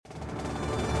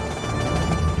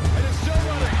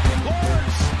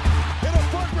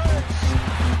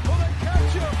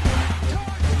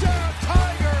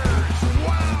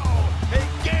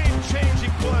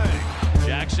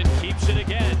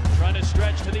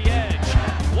the edge.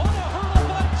 What a hurdle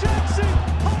by Jackson.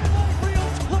 Highlight reel.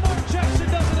 Lamar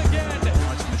Jackson does it again.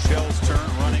 Watch Michelle's turn,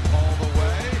 running all the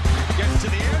way. Gets to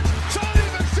the edge. Sonny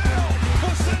Michel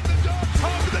will send the Dogs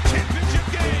home to the championship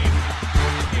game.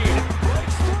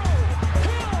 Breaks through.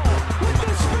 Hill with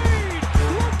the speed.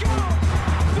 Look out.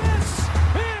 This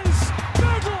is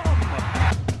Bedlam.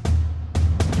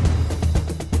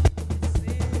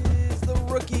 This is the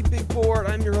Rookie Big Board.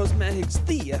 I'm your host, Matt Higgs,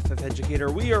 the FF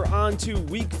Educator. We are on to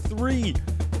week 3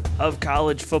 of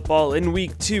college football and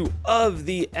week 2 of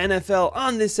the NFL.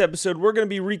 On this episode, we're going to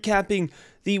be recapping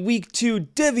the week 2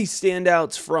 Devy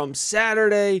standouts from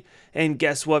Saturday. And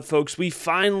guess what, folks? We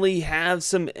finally have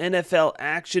some NFL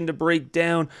action to break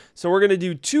down. So we're going to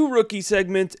do 2 rookie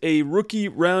segments, a rookie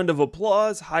round of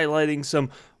applause, highlighting some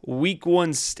week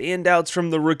 1 standouts from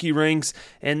the rookie ranks.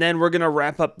 And then we're going to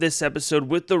wrap up this episode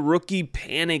with the rookie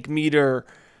panic meter.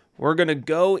 We're going to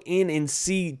go in and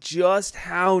see just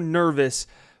how nervous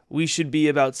we should be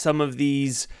about some of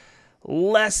these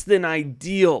less than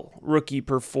ideal rookie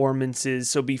performances.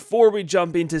 So before we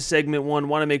jump into segment 1,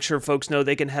 want to make sure folks know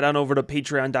they can head on over to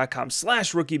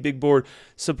patreon.com/rookieBigBoard,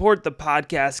 support the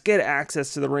podcast, get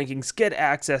access to the rankings, get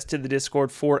access to the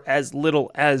Discord for as little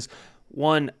as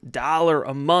 $1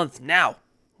 a month. Now,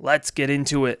 let's get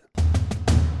into it.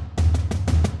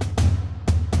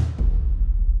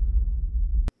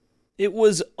 It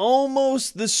was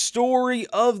almost the story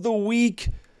of the week.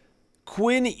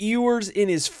 Quinn Ewers in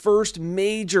his first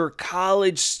major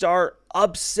college start,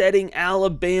 upsetting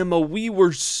Alabama. We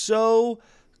were so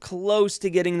close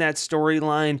to getting that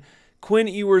storyline. Quinn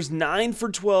Ewers 9 for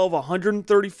 12,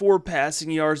 134 passing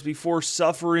yards before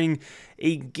suffering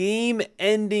a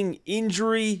game-ending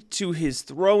injury to his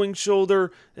throwing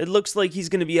shoulder. It looks like he's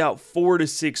going to be out 4 to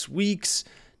 6 weeks.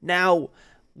 Now,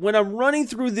 when I'm running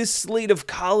through this slate of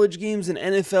college games and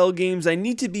NFL games, I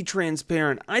need to be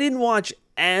transparent. I didn't watch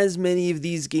as many of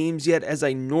these games yet as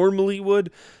I normally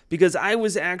would because I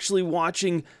was actually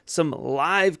watching some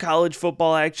live college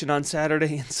football action on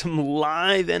Saturday and some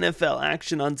live NFL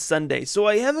action on Sunday. So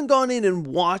I haven't gone in and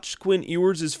watched Quinn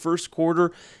Ewers' first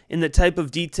quarter in the type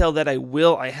of detail that I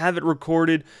will. I have it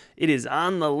recorded. It is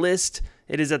on the list.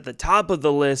 It is at the top of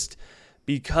the list,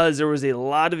 because there was a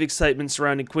lot of excitement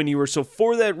surrounding Quinn Ewers. So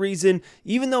for that reason,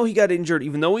 even though he got injured,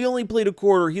 even though he only played a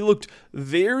quarter, he looked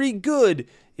very good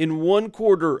in one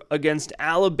quarter against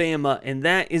Alabama, and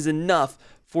that is enough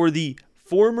for the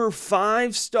former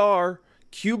 5-star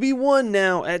QB1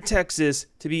 now at Texas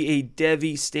to be a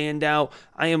Devy standout.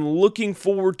 I am looking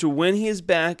forward to when he is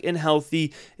back and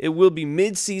healthy. It will be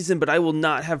mid-season, but I will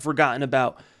not have forgotten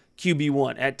about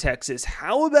QB1 at Texas.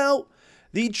 How about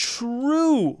the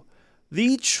true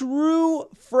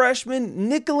freshman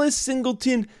Nicholas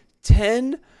Singleton,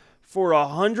 10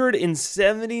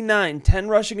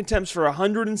 rushing attempts for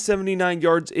 179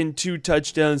 yards and 2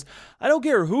 touchdowns. I don't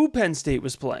care who Penn State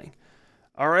was playing.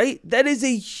 All right? That is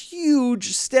a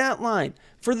huge stat line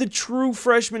for the true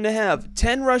freshman to have.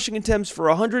 10 rushing attempts for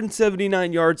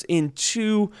 179 yards and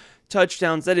 2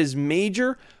 touchdowns. That is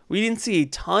major. We didn't see a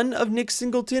ton of Nick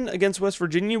Singleton against West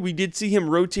Virginia. We did see him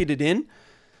rotated in.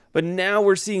 But now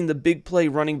we're seeing the big play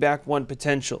running back 1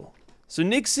 potential. So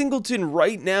Nick Singleton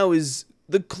right now is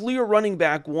the clear running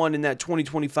back 1 in that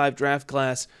 2025 draft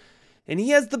class. And he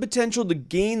has the potential to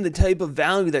gain the type of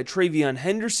value that Travion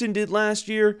Henderson did last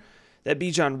year, that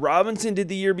Bijan Robinson did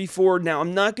the year before. Now,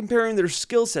 I'm not comparing their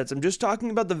skill sets. I'm just talking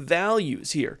about the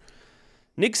values here.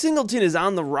 Nick Singleton is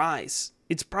on the rise.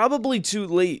 It's probably too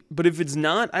late, but if it's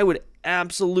not, I would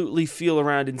absolutely feel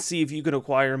around and see if you can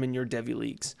acquire him in your Devy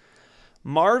leagues.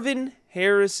 Marvin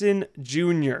Harrison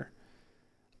Jr.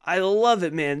 I love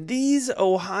it, man. These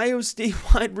Ohio State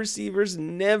wide receivers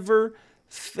never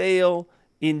fail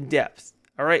in depth.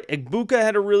 All right, Egbuka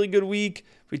had a really good week.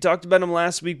 We talked about him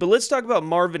last week, but let's talk about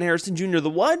Marvin Harrison Jr. The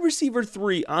wide receiver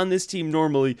 3 on this team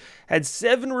normally had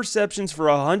 7 receptions for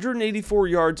 184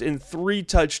 yards and 3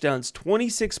 touchdowns,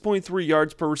 26.3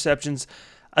 yards per receptions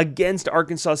against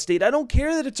Arkansas State. I don't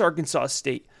care that it's Arkansas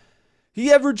State. He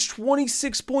averaged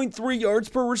 26.3 yards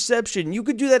per reception. You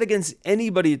could do that against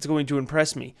anybody. It's going to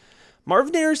impress me.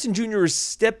 Marvin Harrison Jr. is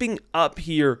stepping up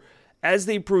here as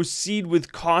they proceed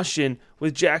with caution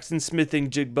with Jackson Smith and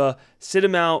Jigba. Sit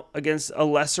him out against a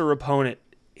lesser opponent.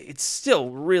 It's still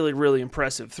really, really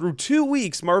impressive. Through 2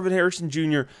 weeks, Marvin Harrison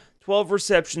Jr., 12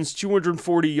 receptions,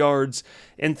 240 yards,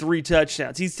 and 3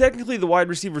 touchdowns. He's technically the wide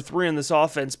receiver 3 on this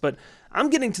offense, but I'm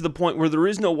getting to the point where there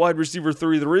is no wide receiver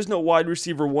 3, there is no wide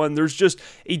receiver 1. There's just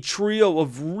a trio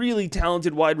of really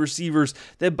talented wide receivers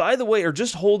that, by the way, are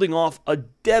just holding off a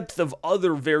depth of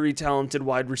other very talented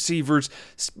wide receivers.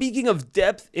 Speaking of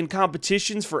depth in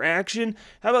competitions for action,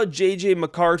 how about J.J.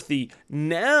 McCarthy?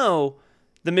 Now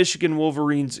the Michigan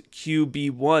Wolverines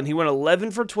QB1. He went 11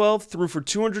 for 12, threw for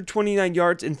 229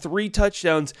 yards and 3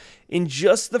 touchdowns in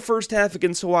just the first half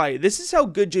against Hawaii. This is how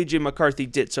good J.J. McCarthy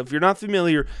did. So if you're not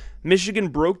familiar, Michigan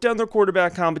broke down their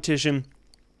quarterback competition.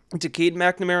 Cade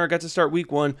McNamara got to start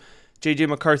week 1. J.J.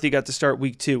 McCarthy got to start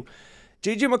week 2.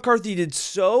 J.J. McCarthy did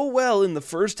so well in the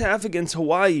first half against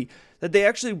Hawaii that they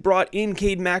actually brought in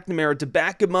Cade McNamara to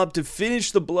back him up to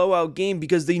finish the blowout game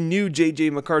because they knew J.J.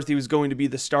 McCarthy was going to be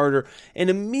the starter. And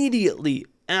immediately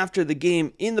after the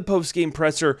game, in the post-game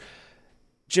presser,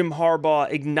 Jim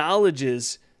Harbaugh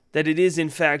acknowledges that it is in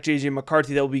fact J.J.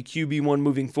 McCarthy that will be QB1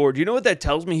 moving forward. You know what that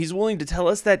tells me? He's willing to tell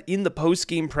us that in the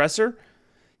post-game presser.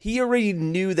 He already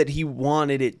knew that he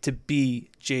wanted it to be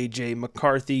J.J.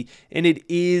 McCarthy, and it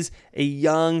is a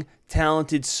young,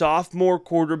 talented sophomore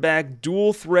quarterback,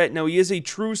 dual threat. Now, he is a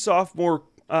true sophomore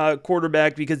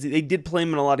quarterback because they did play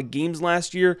him in a lot of games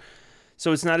last year,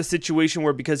 so it's not a situation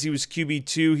where because he was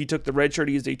QB2, he took the red shirt.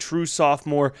 He is a true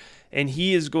sophomore, and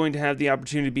he is going to have the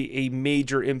opportunity to be a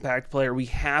major impact player. We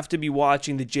have to be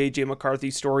watching the J.J.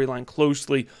 McCarthy storyline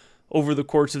closely over the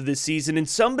course of this season. And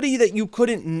somebody that you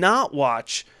couldn't not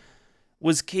watch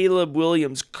was Caleb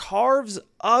Williams. Carves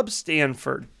up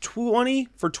Stanford, 20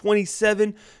 for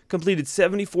 27, completed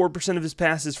 74% of his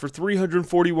passes for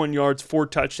 341 yards, 4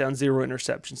 touchdowns, 0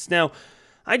 interceptions. Now,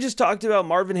 I just talked about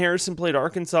Marvin Harrison played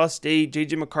Arkansas State,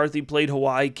 J.J. McCarthy played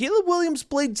Hawaii, Caleb Williams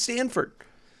played Stanford.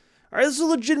 All right, this is a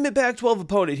legitimate Pac-12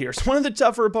 opponent here. It's one of the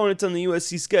tougher opponents on the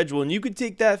USC schedule, and you could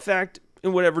take that fact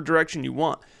in whatever direction you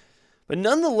want. But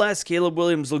nonetheless, Caleb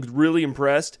Williams looked really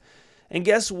impressed. And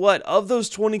guess what? Of those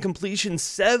 20 completions,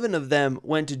 7 of them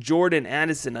went to Jordan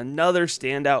Addison, another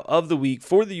standout of the week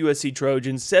for the USC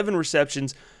Trojans. 7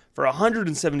 receptions for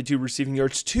 172 receiving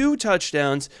yards, 2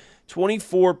 touchdowns,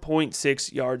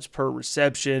 24.6 yards per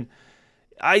reception.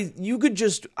 I could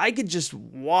just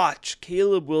watch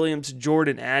Caleb Williams,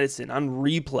 Jordan Addison on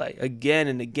replay again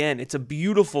and again. It's a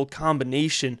beautiful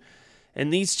combination.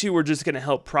 And these two are just going to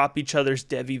help prop each other's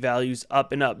Devi values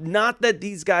up and up. Not that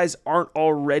these guys aren't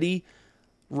already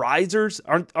risers,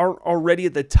 aren't already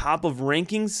at the top of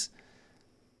rankings,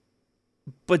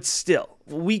 but still,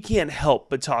 we can't help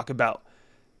but talk about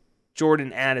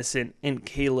Jordan Addison and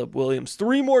Caleb Williams.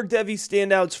 3 more Devi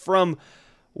standouts from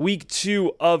week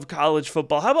 2 of college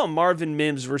football. How about Marvin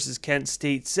Mims versus Kent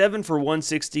State? 7 for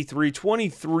 163,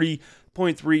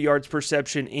 23.3 yards per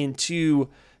reception in 2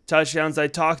 touchdowns. I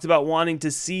talked about wanting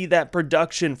to see that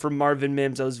production from Marvin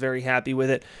Mims. I was very happy with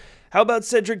it. How about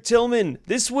Cedric Tillman?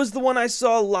 This was the one I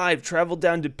saw live. Traveled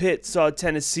down to Pitt, saw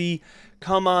Tennessee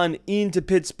come on into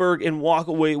Pittsburgh and walk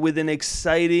away with an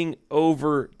exciting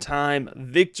overtime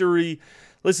victory.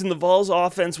 Listen, the Vols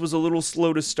offense was a little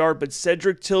slow to start, but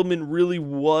Cedric Tillman really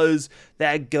was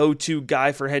that go-to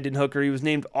guy for Hendon Hooker. He was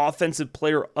named Offensive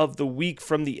Player of the Week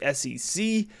from the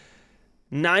SEC.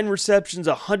 9 receptions,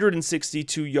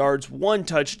 162 yards, 1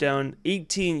 touchdown,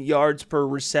 18 yards per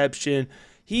reception.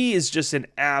 He is just an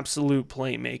absolute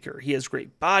playmaker. He has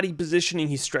great body positioning.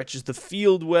 He stretches the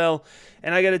field well.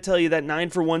 And I got to tell you, that 9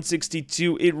 for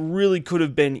 162, it really could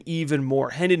have been even more.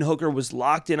 Hendon Hooker was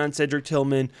locked in on Cedric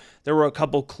Tillman. There were a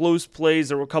couple close plays.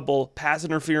 There were a couple pass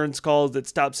interference calls that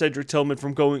stopped Cedric Tillman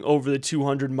from going over the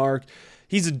 200 mark.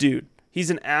 He's a dude. He's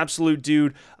an absolute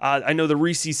dude. I know the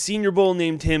Reese Senior Bowl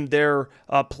named him their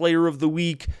player of the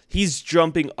week. He's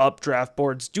jumping up draft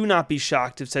boards. Do not be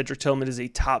shocked if Cedric Tillman is a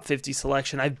top 50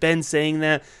 selection. I've been saying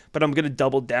that, but I'm going to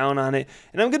double down on it.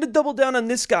 And I'm going to double down on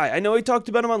this guy. I know I talked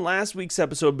about him on last week's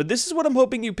episode, but this is what I'm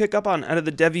hoping you pick up on out of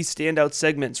the Devi standout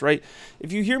segments, right?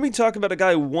 If you hear me talk about a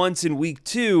guy once in week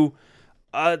 2,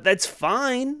 that's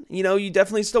fine. You know, you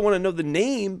definitely still want to know the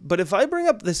name, but if I bring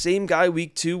up the same guy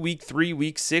week 2, week 3,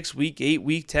 week 6, week 8,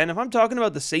 week 10, if I'm talking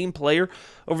about the same player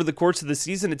over the course of the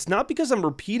season, it's not because I'm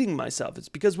repeating myself. It's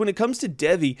because when it comes to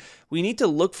Devi, we need to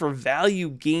look for value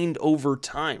gained over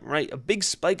time, right? A big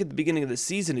spike at the beginning of the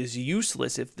season is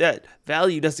useless if that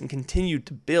value doesn't continue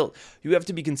to build. You have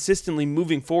to be consistently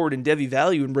moving forward in Devi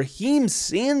value, and Raheem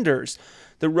Sanders,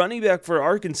 the running back for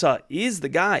Arkansas, is the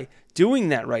guy doing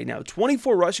that right now.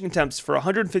 24 rushing attempts for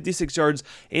 156 yards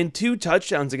and 2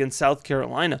 touchdowns against South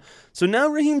Carolina. So now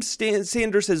Raheem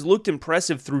Sanders has looked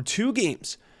impressive through 2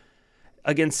 games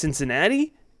against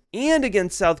Cincinnati and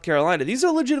against South Carolina. These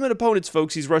are legitimate opponents,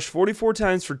 folks. He's rushed 44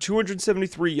 times for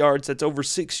 273 yards. That's over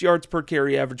 6 yards per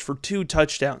carry average for 2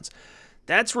 touchdowns.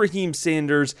 That's Raheem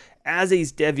Sanders as a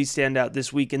Devy standout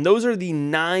this week. And those are the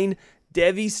 9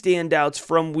 Devy standouts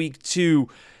from week 2.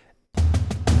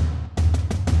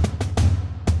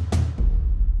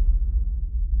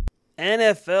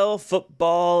 NFL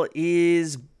football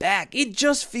is back. It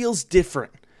just feels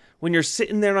different when you're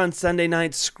sitting there on Sunday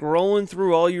night scrolling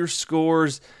through all your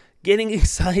scores, getting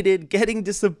excited, getting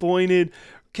disappointed,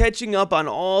 catching up on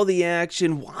all the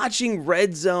action, watching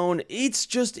Red Zone. It's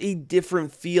just a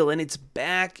different feel, and it's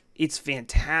back. It's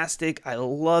fantastic. I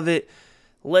love it.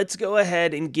 Let's go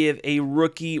ahead and give a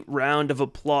rookie round of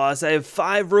applause. I have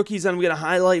 5 rookies I'm going to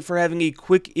highlight for having a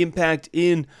quick impact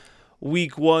in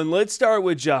Week 1. Let's start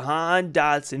with Jahan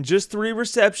Dotson. Just 3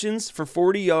 receptions for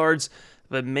 40 yards,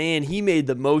 but man, he made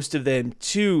the most of them.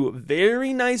 2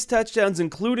 very nice touchdowns,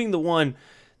 including the one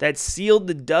that sealed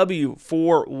the W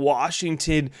for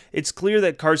Washington. It's clear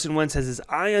that Carson Wentz has his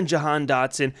eye on Jahan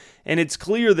Dotson, and it's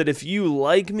clear that if you,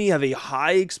 like me, have a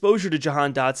high exposure to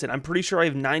Jahan Dotson, I'm pretty sure I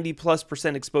have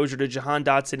 90+% exposure to Jahan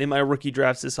Dotson in my rookie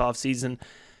drafts this offseason,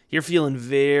 you're feeling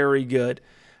very good.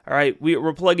 All right,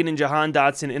 we're plugging in Jahan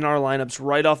Dotson in our lineups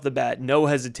right off the bat, no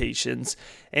hesitations.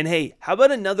 And hey, how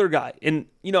about another guy? And,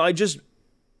 I just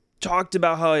talked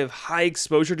about how I have high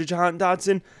exposure to Jahan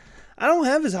Dotson. I don't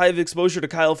have as high of exposure to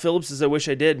Kyle Phillips as I wish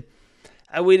I did.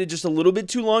 I waited just a little bit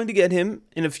too long to get him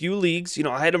in a few leagues.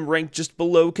 I had him ranked just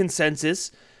below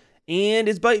consensus, and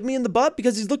it's biting me in the butt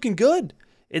because he's looking good.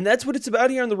 And that's what it's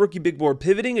about here on the Rookie Big Board.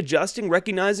 Pivoting, adjusting,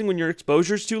 recognizing when your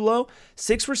exposure is too low.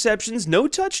 6 receptions, no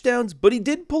touchdowns, but he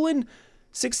did pull in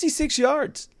 66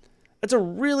 yards. That's a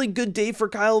really good day for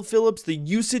Kyle Phillips. The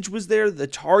usage was there. The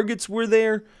targets were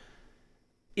there.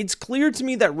 It's clear to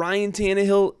me that Ryan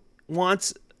Tannehill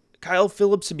wants Kyle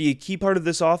Phillips to be a key part of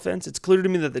this offense. It's clear to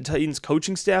me that the Titans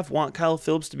coaching staff want Kyle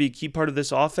Phillips to be a key part of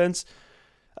this offense.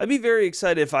 I'd be very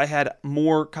excited if I had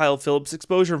more Kyle Phillips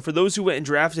exposure. And for those who went and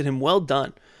drafted him, well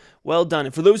done. Well done.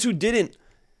 And for those who didn't,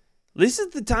 this is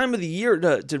the time of the year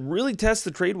to really test the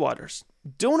trade waters.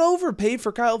 Don't overpay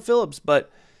for Kyle Phillips,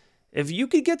 but if you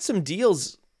could get some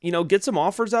deals, get some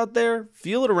offers out there,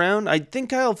 feel it around, I think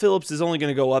Kyle Phillips is only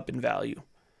going to go up in value.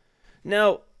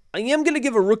 Now, I am going to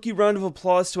give a rookie round of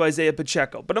applause to Isaiah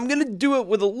Pacheco, but I'm going to do it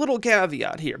with a little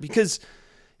caveat here because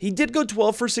he did go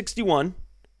 12 for 61.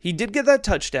 He did get that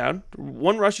touchdown,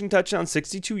 1 rushing touchdown,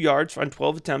 62 yards on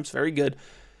 12 attempts, very good.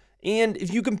 And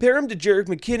if you compare him to Jerick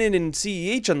McKinnon and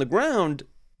CEH on the ground,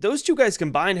 those 2 guys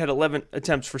combined had 11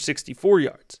 attempts for 64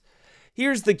 yards.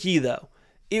 Here's the key, though.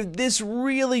 If this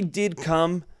really did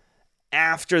come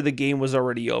after the game was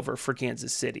already over for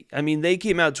Kansas City, I mean, they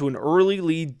came out to an early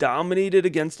lead, dominated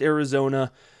against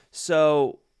Arizona.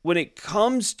 So when it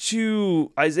comes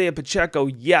to Isaiah Pacheco,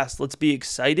 yes, let's be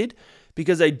excited.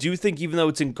 Because I do think even though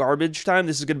it's in garbage time,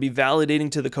 this is going to be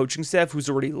validating to the coaching staff who's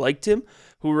already liked him,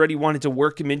 who already wanted to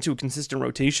work him into a consistent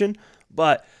rotation.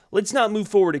 But let's not move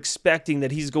forward expecting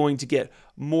that he's going to get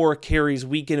more carries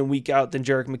week in and week out than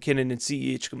Jerick McKinnon and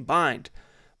CEH combined.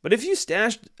 But if you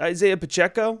stashed Isaiah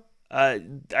Pacheco, I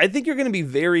think you're going to be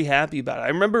very happy about it. I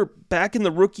remember back in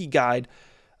the rookie guide,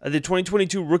 the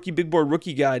 2022 Rookie Big Board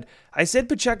Rookie Guide, I said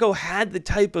Pacheco had the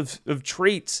type of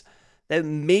traits that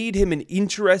made him an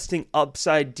interesting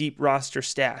upside deep roster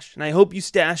stash. And I hope you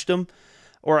stashed him,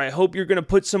 or I hope you're going to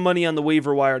put some money on the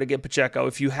waiver wire to get Pacheco.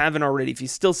 If you haven't already, if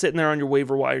he's still sitting there on your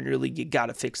waiver wire in your league, you got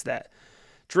to fix that.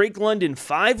 Drake London,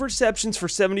 5 receptions for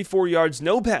 74 yards,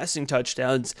 no passing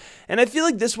touchdowns. And I feel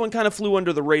like this one kind of flew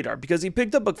under the radar because he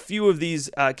picked up a few of these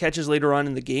catches later on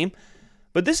in the game.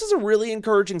 But this is a really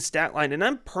encouraging stat line, and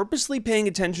I'm purposely paying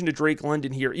attention to Drake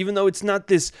London here, even though it's not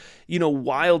this,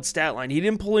 wild stat line. He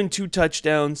didn't pull in 2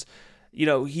 touchdowns. He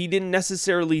didn't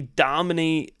necessarily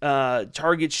dominate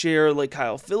target share like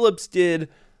Kyle Phillips did.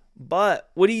 But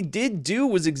what he did do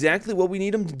was exactly what we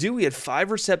need him to do. He had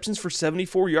 5 receptions for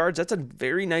 74 yards. That's a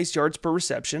very nice yards per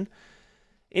reception.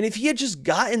 And if he had just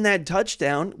gotten that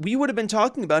touchdown, we would have been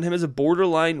talking about him as a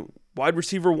borderline wide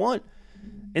receiver 1.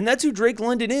 And that's who Drake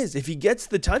London is. If he gets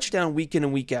the touchdown week in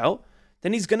and week out,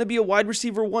 then he's going to be a wide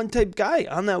receiver 1 type guy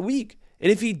on that week.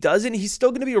 And if he doesn't, he's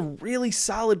still going to be a really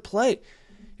solid play.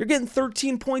 You're getting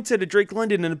 13 points out of Drake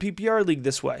London in a PPR league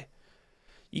this way.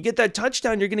 You get that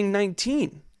touchdown, you're getting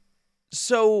 19.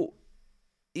 So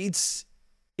it's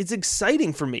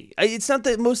exciting for me. It's not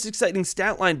the most exciting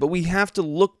stat line, but we have to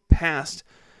look past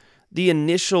the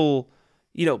initial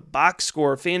box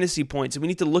score, fantasy points, and we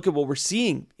need to look at what we're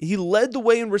seeing. He led the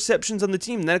way in receptions on the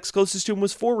team. The next closest to him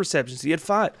was 4 receptions. He had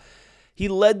 5. He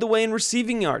led the way in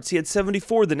receiving yards. He had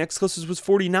 74. The next closest was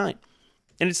 49.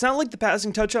 And it's not like the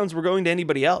passing touchdowns were going to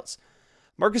anybody else.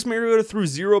 Marcus Mariota threw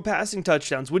 0 passing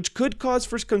touchdowns, which could cause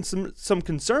for some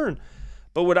concern.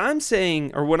 But what I'm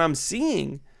saying, or what I'm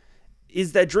seeing,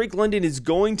 is that Drake London is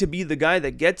going to be the guy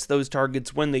that gets those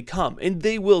targets when they come, and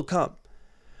they will come.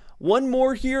 One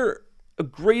more here, a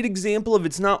great example of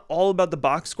it's not all about the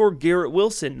box score, Garrett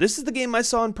Wilson. This is the game I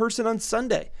saw in person on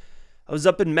Sunday. I was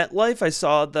up in MetLife. I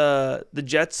saw the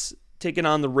Jets taking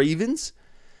on the Ravens,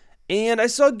 and I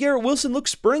saw Garrett Wilson look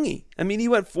springy. I mean, he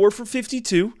went 4 for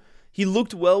 52. He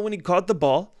looked well when he caught the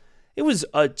ball. It was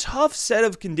a tough set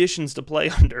of conditions to play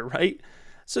under, right?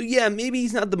 So yeah, maybe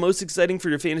he's not the most exciting for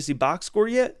your fantasy box score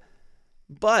yet,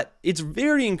 but it's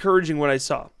very encouraging what I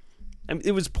saw. I mean,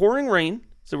 it was pouring rain,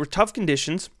 so there were tough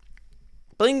conditions.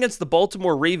 Playing against the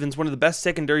Baltimore Ravens, one of the best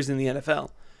secondaries in the NFL.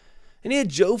 And he had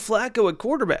Joe Flacco at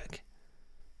quarterback.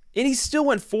 And he still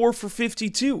went 4 for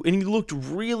 52, and he looked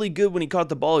really good when he caught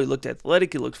the ball. He looked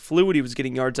athletic, he looked fluid, he was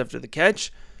getting yards after the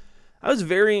catch. I was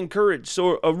very encouraged.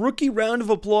 So a rookie round of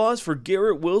applause for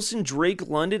Garrett Wilson, Drake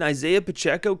London, Isaiah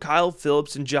Pacheco, Kyle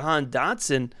Phillips, and Jahan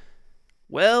Dotson.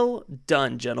 Well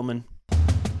done, gentlemen.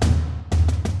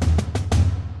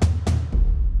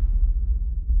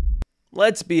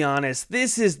 Let's be honest,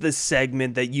 this is the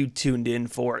segment that you tuned in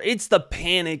for. It's the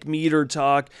panic meter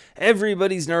talk.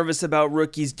 Everybody's nervous about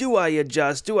rookies. Do I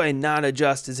adjust? Do I not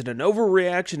adjust? Is it an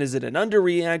overreaction? Is it an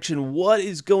underreaction? What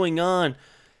is going on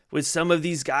with some of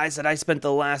these guys that I spent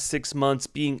the last 6 months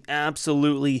being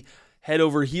absolutely head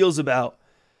over heels about?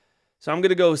 So I'm going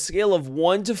to go scale of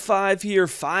 1 to 5 here.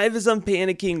 5 is I'm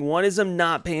panicking, 1 is I'm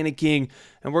not panicking,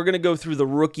 and we're going to go through the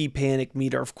rookie panic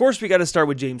meter. Of course, we got to start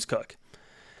with James Cook.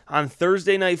 On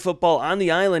Thursday Night Football on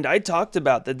the island, I talked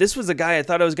about that this was a guy I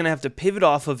thought I was going to have to pivot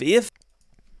off of if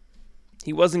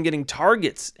he wasn't getting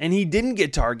targets, and he didn't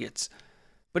get targets.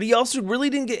 But he also really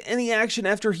didn't get any action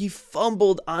after he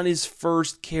fumbled on his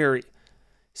first carry.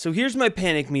 So here's my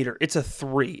panic meter. It's a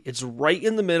 3. It's right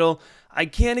in the middle. I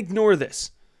can't ignore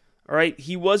this. All right,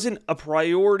 he wasn't a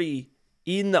priority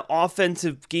in the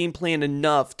offensive game plan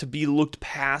enough to be looked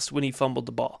past when he fumbled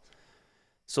the ball.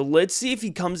 So let's see if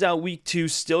he comes out week 2,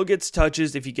 still gets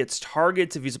touches, if he gets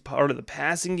targets, if he's a part of the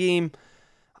passing game.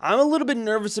 I'm a little bit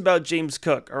nervous about James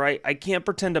Cook, all right? I can't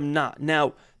pretend I'm not.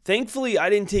 Now, thankfully, I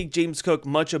didn't take James Cook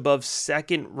much above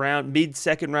mid-second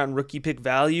round rookie pick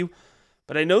value,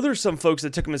 but I know there's some folks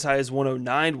that took him as high as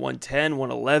 109, 110,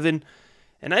 111,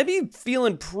 and I'd be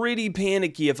feeling pretty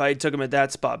panicky if I took him at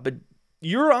that spot, but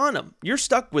you're on him. You're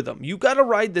stuck with him. You got to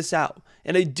ride this out.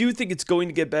 And I do think it's going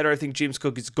to get better. I think James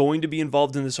Cook is going to be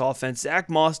involved in this offense. Zach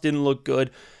Moss didn't look good.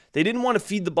 They didn't want to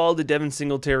feed the ball to Devin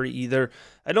Singletary either.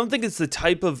 I don't think it's the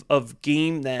type of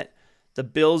game that the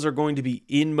Bills are going to be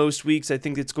in most weeks. I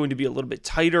think it's going to be a little bit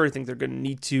tighter. I think they're going to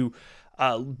need to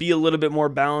be a little bit more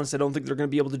balanced. I don't think they're going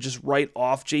to be able to just write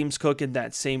off James Cook in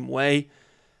that same way.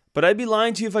 But I'd be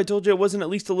lying to you if I told you I wasn't at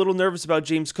least a little nervous about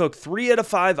James Cook. 3 out of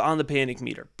 5 on the panic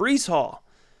meter. Breece Hall,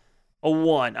 a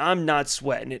 1. I'm not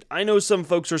sweating it. I know some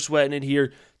folks are sweating it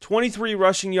here. 23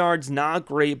 rushing yards, not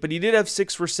great, but he did have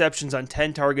 6 receptions on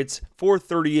 10 targets for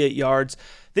 38 yards.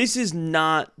 This is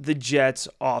not the Jets'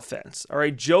 offense. All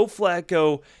right, Joe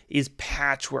Flacco is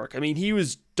patchwork. I mean, he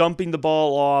was dumping the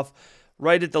ball off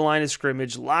right at the line of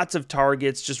scrimmage, lots of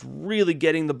targets, just really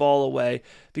getting the ball away,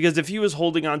 because if he was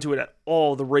holding on to it at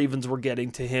all, the Ravens were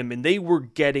getting to him, and they were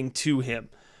getting to him,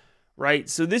 right?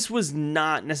 So this was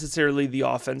not necessarily the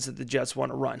offense that the Jets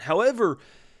want to run. However,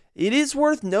 it is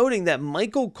worth noting that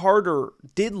Michael Carter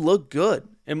did look good,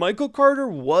 and Michael Carter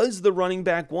was the running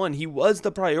back 1. He was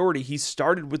the priority. He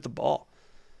started with the ball.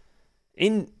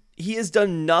 And he has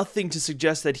done nothing to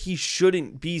suggest that he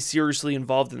shouldn't be seriously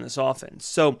involved in this offense.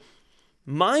 So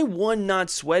my 1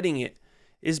 not sweating it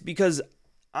is because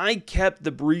I kept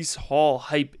the Breece Hall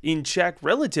hype in check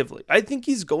relatively. I think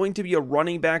he's going to be a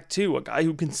running back too, a guy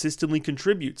who consistently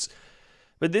contributes.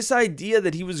 But this idea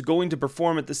that he was going to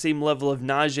perform at the same level of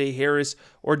Najee Harris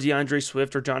or DeAndre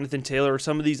Swift or Jonathan Taylor or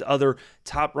some of these other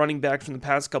top running backs from the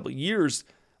past couple of years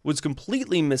was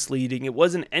completely misleading. It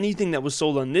wasn't anything that was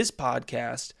sold on this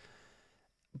podcast.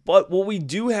 But what we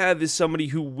do have is somebody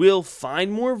who will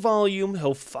find more volume,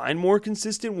 he'll find more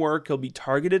consistent work, he'll be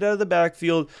targeted out of the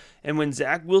backfield, and when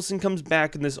Zach Wilson comes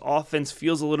back and this offense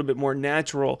feels a little bit more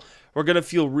natural, we're going to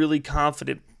feel really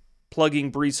confident plugging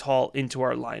Breece Hall into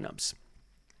our lineups.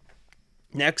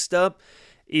 Next up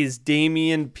is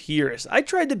Dameon Pierce. I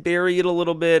tried to bury it a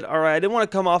little bit, all right, I didn't want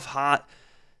to come off hot,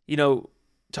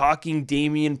 talking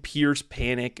Dameon Pierce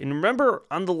panic. And remember,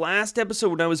 on the last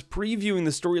episode when I was previewing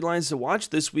the storylines to watch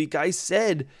this week, I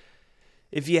said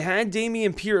if you had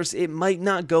Dameon Pierce, it might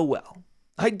not go well.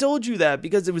 I told you that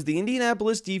because it was the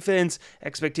Indianapolis defense.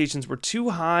 Expectations were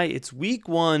too high. It's week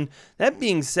 1. That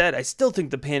being said, I still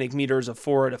think the panic meter is a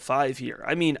 4 out of 5 here.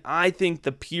 I mean, I think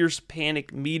the Pierce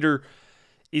panic meter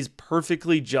is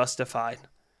perfectly justified.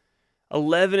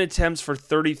 11 attempts for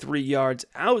 33 yards,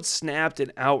 outsnapped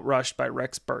and outrushed by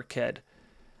Rex Burkhead.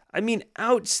 I mean,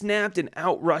 outsnapped and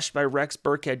outrushed by Rex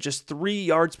Burkhead, just 3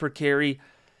 yards per carry.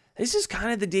 This is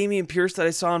kind of the Dameon Pierce that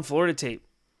I saw on Florida tape.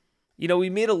 You know, we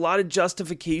made a lot of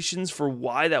justifications for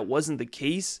why that wasn't the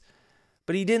case,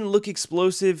 but he didn't look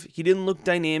explosive. He didn't look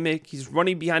dynamic. He's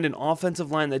running behind an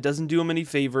offensive line that doesn't do him any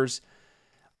favors.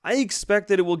 I expect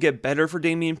that it will get better for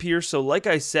Dameon Pierce, so like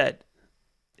I said,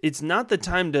 it's not the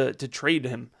time to trade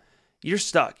him. You're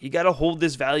stuck. You got to hold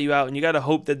this value out, and you got to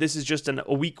hope that this is just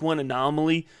a week 1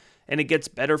 anomaly, and it gets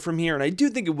better from here. And I do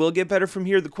think it will get better from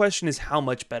here. The question is how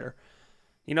much better.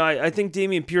 You know, I think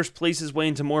Dameon Pierce plays his way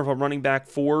into more of a running back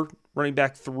 4, running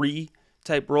back 3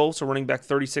 type role, so running back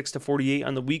 36 to 48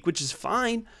 on the week, which is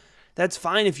fine. That's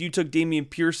fine if you took Dameon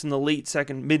Pierce in the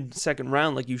mid-second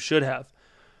round like you should have.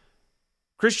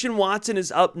 Christian Watson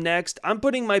is up next. I'm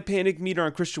putting my panic meter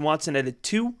on Christian Watson at a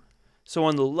 2, so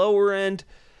on the lower end.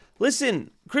 Listen,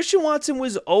 Christian Watson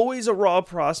was always a raw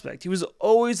prospect. He was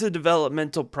always a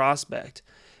developmental prospect.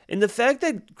 And the fact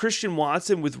that Christian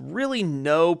Watson, with really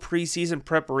no preseason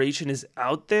preparation, is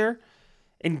out there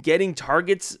and getting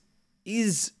targets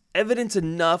is evidence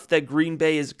enough that Green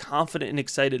Bay is confident and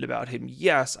excited about him.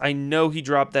 Yes, I know he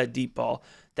dropped that deep ball.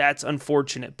 That's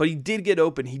unfortunate. But he did get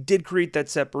open. He did create that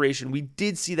separation. We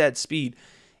did see that speed.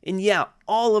 And yeah,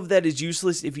 all of that is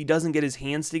useless if he doesn't get his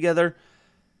hands together.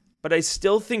 But I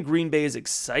still think Green Bay is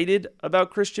excited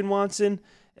about Christian Watson.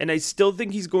 And I still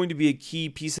think he's going to be a key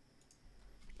piece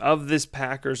of this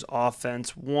Packers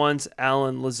offense once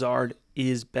Allen Lazard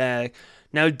is back.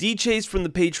 Now, D. Chase from the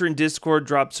Patreon Discord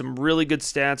dropped some really good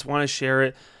stats. Want to share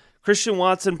it. Christian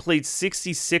Watson played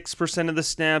 66% of the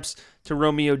snaps to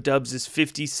Romeo Doubs'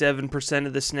 57%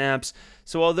 of the snaps.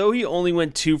 So although he only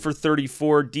went 2 for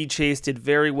 34, D. Chase did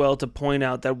very well to point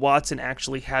out that Watson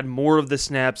actually had more of the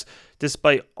snaps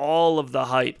despite all of the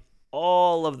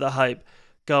hype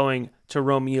going to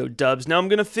Romeo Doubs. Now I'm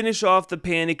going to finish off the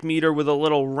panic meter with a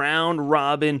little round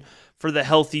robin for the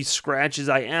healthy scratches.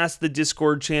 I asked the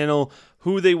Discord channel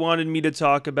who they wanted me to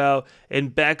talk about,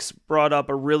 and Bex brought up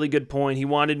a really good point. He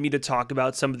wanted me to talk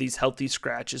about some of these healthy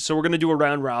scratches. So we're going to do a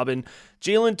round robin.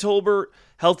 Jalen Tolbert,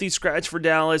 healthy scratch for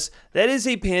Dallas. That is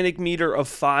a panic meter of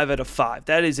 5 out of 5.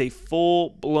 That is a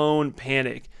full-blown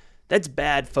panic. That's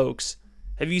bad, folks.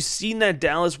 Have you seen that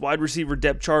Dallas wide receiver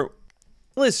depth chart?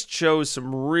 List shows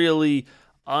some really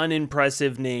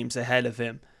unimpressive names ahead of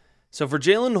him. So for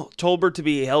Jalen Tolbert to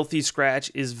be a healthy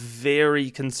scratch is very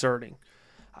concerning.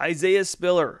 Isaiah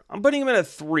Spiller, I'm putting him at a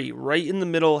 3, right in the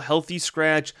middle, healthy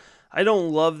scratch. I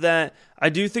don't love that. I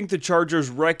do think the Chargers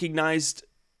recognized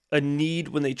a need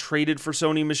when they traded for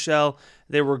Sony Michel.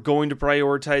 They were going to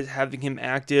prioritize having him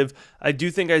active. I do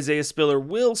think Isaiah Spiller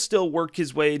will still work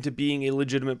his way into being a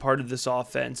legitimate part of this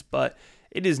offense, but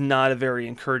it is not a very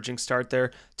encouraging start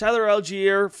there. Tyler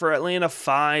Algier for Atlanta,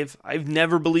 5. I've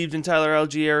never believed in Tyler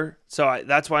Algier, so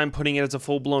that's why I'm putting it as a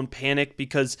full-blown panic,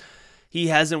 because he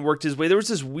hasn't worked his way. There was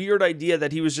this weird idea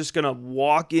that he was just going to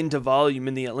walk into volume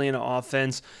in the Atlanta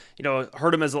offense. You know,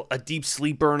 heard him as a deep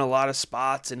sleeper in a lot of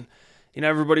spots, and you know,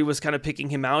 everybody was kind of picking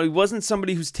him out. He wasn't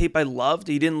somebody whose tape I loved.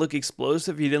 He didn't look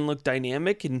explosive. He didn't look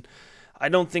dynamic, and I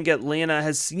don't think Atlanta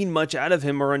has seen much out of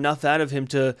him or enough out of him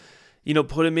to, you know,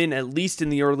 put him in at least in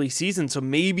the early season. So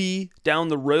maybe down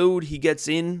the road he gets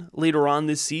in later on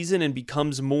this season and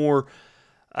becomes more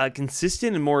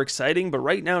consistent and more exciting, but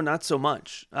right now not so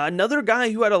much. Another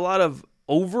guy who had a lot of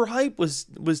overhype was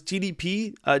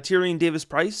TDP, Tyrion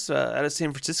Davis-Price out of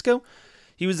San Francisco.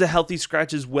 He was a healthy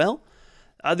scratch as well.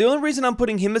 The only reason I'm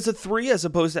putting him as a 3 as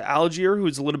opposed to Algier,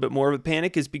 who's a little bit more of a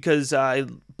panic, is because I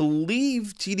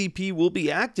believe TDP will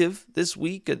be active this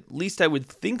week. At least I would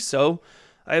think so.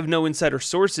 I have no insider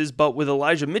sources, but with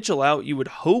Elijah Mitchell out, you would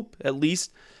hope at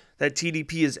least that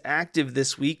TDP is active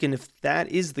this week. And if that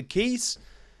is the case,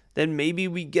 then maybe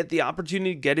we get the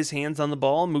opportunity to get his hands on the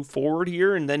ball and move forward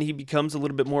here, and then he becomes a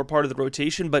little bit more part of the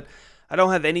rotation. But I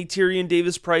don't have any Tyrion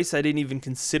Davis-Price. I didn't even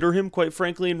consider him, quite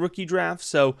frankly, in rookie draft.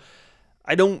 So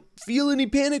I don't feel any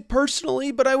panic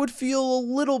personally, but I would feel a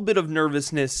little bit of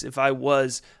nervousness if I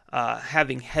was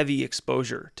having heavy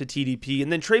exposure to TDP.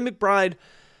 And then Trey McBride,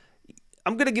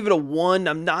 I'm going to give it a 1.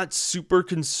 I'm not super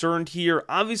concerned here.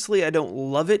 Obviously, I don't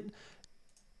love it.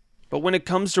 But when it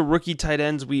comes to rookie tight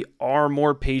ends, we are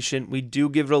more patient. We do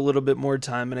give it a little bit more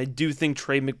time. And I do think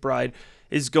Trey McBride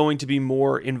is going to be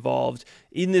more involved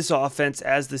in this offense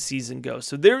as the season goes.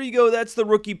 So there you go. That's the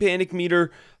rookie panic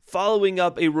meter, following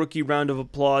up a rookie round of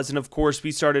applause. And of course,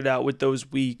 we started out with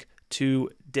those week 2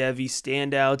 Devy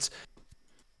standouts.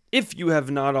 If you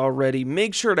have not already,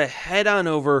 make sure to head on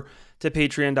over to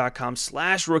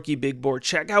patreon.com/rookiebigboard.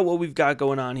 Check out what we've got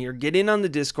going on here. Get in on the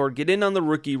Discord, get in on the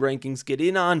rookie rankings, get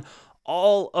in on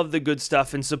all of the good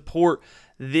stuff, and support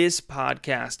this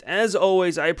podcast. As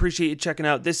always, I appreciate you checking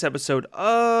out this episode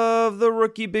of the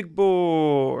Rookie Big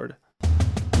Board.